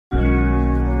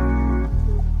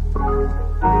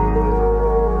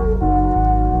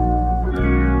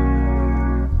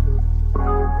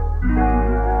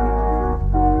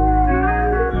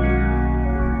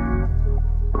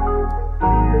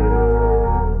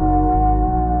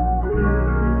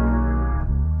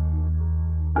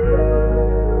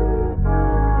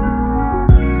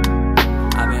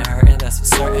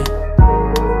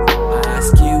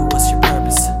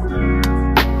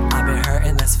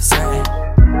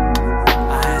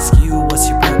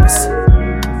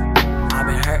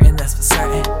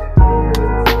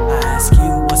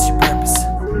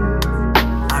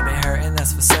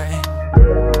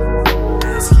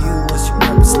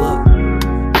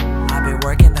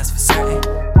that's for certain.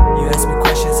 You ask me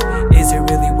questions, is it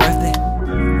really worth it?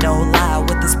 No lie,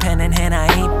 with this pen in hand I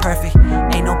ain't perfect.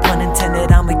 Ain't no pun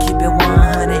intended, I'ma keep it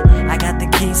 100. I got the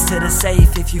keys to the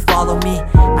safe if you follow me.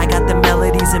 I got the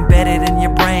melodies embedded in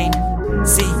your brain.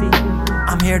 See,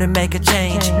 I'm here to make a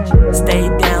change.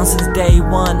 Stayed down since day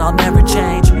one, I'll never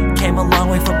change. Came a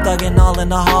long way from thugging all in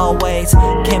the hallways.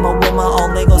 Came up with my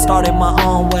own lingo, started my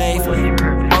own wave.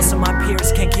 Most of my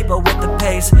peers can't keep up with the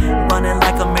pace. Running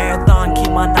like a marathon, keep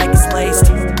my Nikes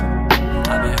laced.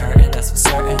 I've been hurting, that's for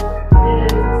certain.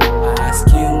 I ask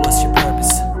you, what's your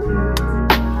purpose?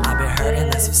 I've been hurting,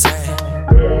 that's for certain.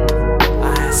 I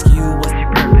ask you, what's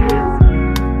your purpose?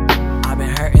 I've been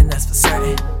hurting, that's for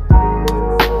certain.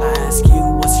 I ask you,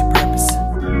 what's your purpose?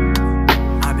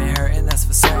 I've been hurting, that's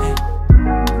for certain.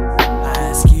 I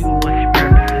ask you, what's your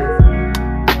purpose? I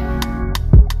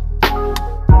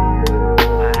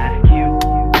ask you,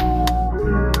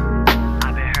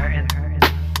 I've been hurting.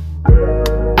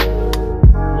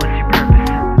 What's your purpose?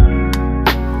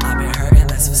 I've been hurting,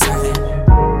 that's for certain.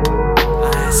 I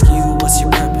ask you, what's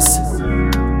your purpose?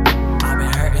 I've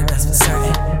been hurting, that's for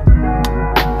certain.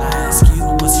 I ask you,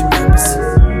 what's your purpose?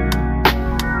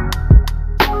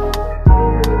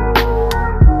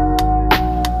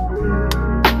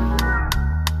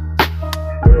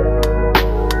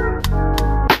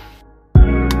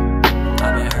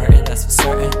 That's for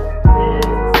certain.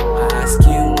 I ask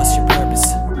you, what's your purpose?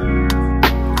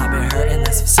 I've been hurting,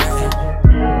 that's for certain.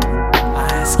 I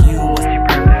ask you, what's your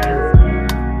purpose?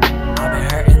 I've been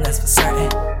hurting, that's for certain.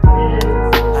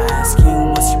 I ask you,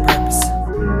 what's your purpose?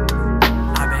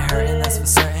 I've been hurting, that's for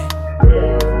certain.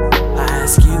 I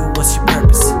ask you, what's your purpose?